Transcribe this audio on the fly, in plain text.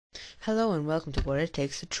Hello and welcome to What It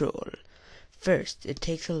Takes to Troll. First, it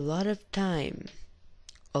takes a lot of time,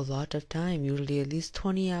 usually at least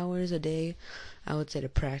 20 hours a day, I would say, to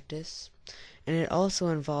practice. And it also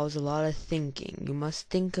involves a lot of thinking. You must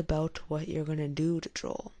think about what you're going to do to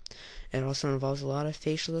troll. It also involves a lot of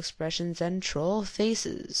facial expressions and troll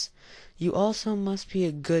faces. You also must be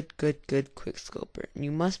a good quickscoper.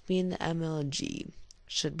 You must be in the MLG.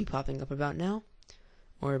 Should be popping up about now,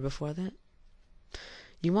 or before that.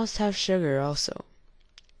 You must have sugar also.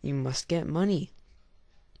 You must get money.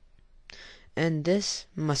 And this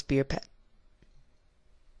must be your pet.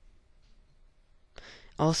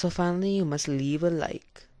 Also, finally, you must leave a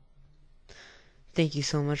like. Thank you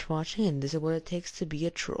so much for watching, and this is what it takes to be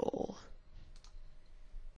a troll.